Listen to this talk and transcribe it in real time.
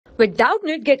With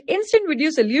Doubtnut, get instant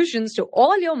video solutions to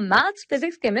all your maths,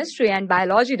 physics, chemistry, and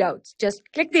biology doubts. Just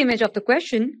click the image of the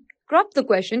question, crop the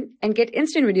question, and get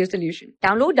instant video solution.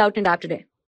 Download Doubtnut app today.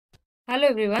 Hello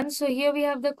everyone. So here we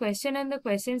have the question, and the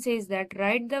question says that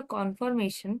write the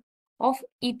conformation of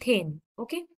ethane.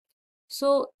 Okay.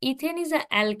 So ethane is an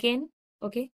alkane.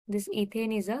 Okay. This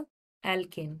ethane is a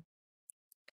alkane,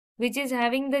 which is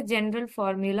having the general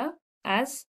formula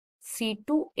as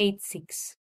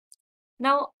C2H6.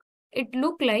 Now it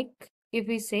look like, if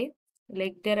we say,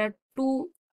 like there are two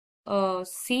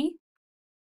C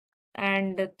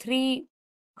and 3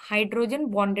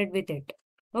 hydrogen bonded with it.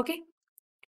 Okay.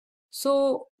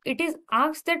 So it is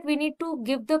asked that we need to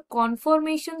give the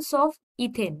conformations of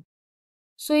ethane.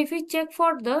 So if we check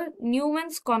for the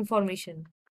Newman's conformation,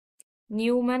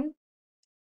 Newman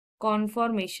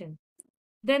conformation,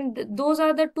 then those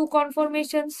are the two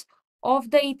conformations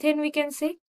of the ethane, we can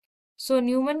say. So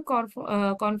Newman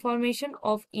conformation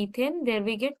of ethane, there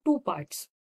we get two parts.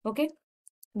 Okay.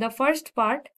 The first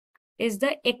part is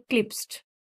the eclipsed,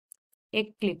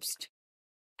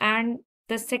 and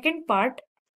the second part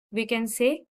we can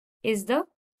say is the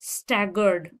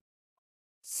staggered.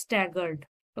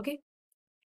 Okay.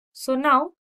 So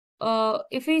now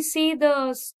if we see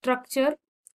the structure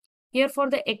here for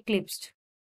the eclipsed,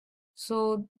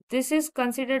 so this is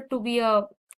considered to be a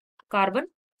carbon,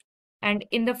 and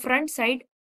in the front side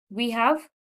we have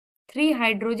 3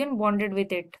 hydrogen bonded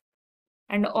with it,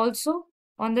 and also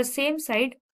on the same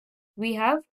side we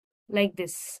have like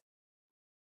this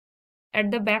at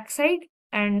the back side,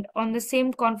 and on the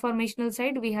same conformational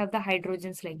side we have the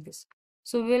hydrogens like this.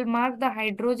 So we will mark the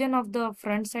hydrogen of the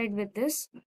front side with this,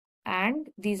 and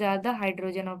these are the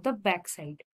hydrogen of the back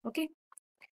side. Okay.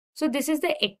 So this is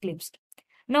the eclipsed.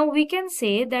 Now we can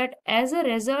say that as a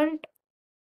result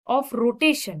of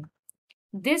rotation,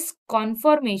 this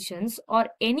conformations or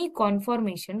any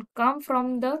conformation come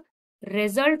from the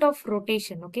result of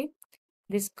rotation. Okay.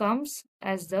 This comes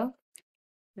as the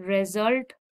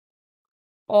result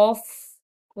of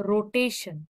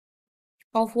rotation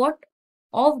of what?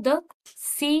 Of the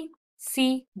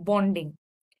C-C bonding,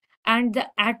 and the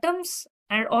atoms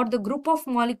or the group of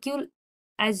molecule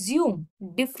assume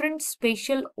different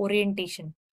spatial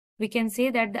orientation. We can say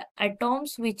that the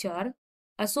atoms which are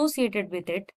associated with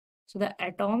it, so the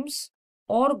atoms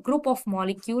or group of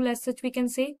molecule, as such we can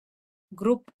say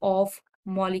group of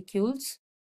molecules,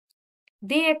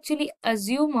 they actually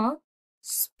assume a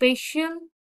spatial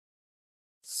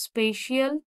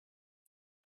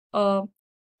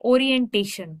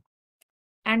orientation,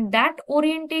 and that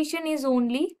orientation is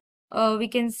only we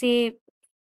can say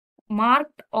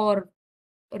marked or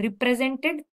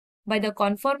represented by the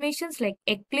conformations like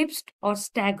eclipsed or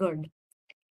staggered.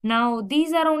 Now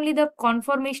these are only the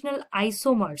conformational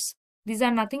isomers. These are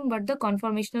nothing but the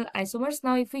conformational isomers.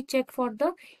 Now if we check for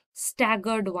the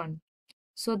staggered one,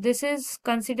 so this is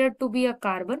considered to be a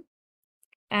carbon,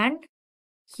 and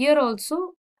here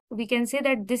also we can say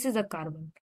that this is a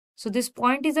carbon. So this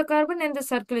point is a carbon and the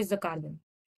circle is the carbon.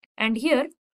 And here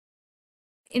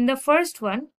in the first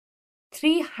one,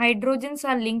 3 hydrogens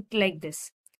are linked like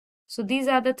this. So these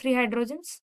are the 3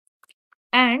 hydrogens,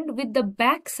 and with the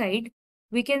back side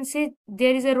we can say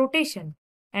there is a rotation,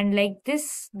 and like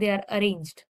this they are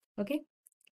arranged. Okay.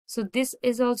 So this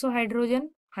is also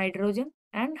hydrogen, hydrogen,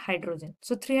 and hydrogen.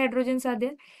 So 3 hydrogens are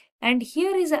there, and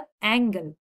here is an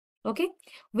angle, okay,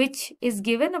 which is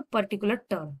given a particular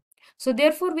term. So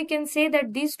therefore we can say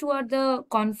that these two are the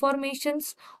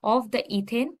conformations of the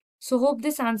ethane. So hope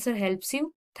this answer helps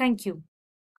you. Thank you.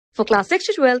 For class 6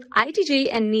 to 12, IIT JEE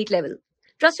and NEET level.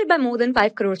 Trusted by more than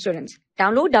 5 crore students.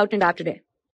 Download Doubtnut app today.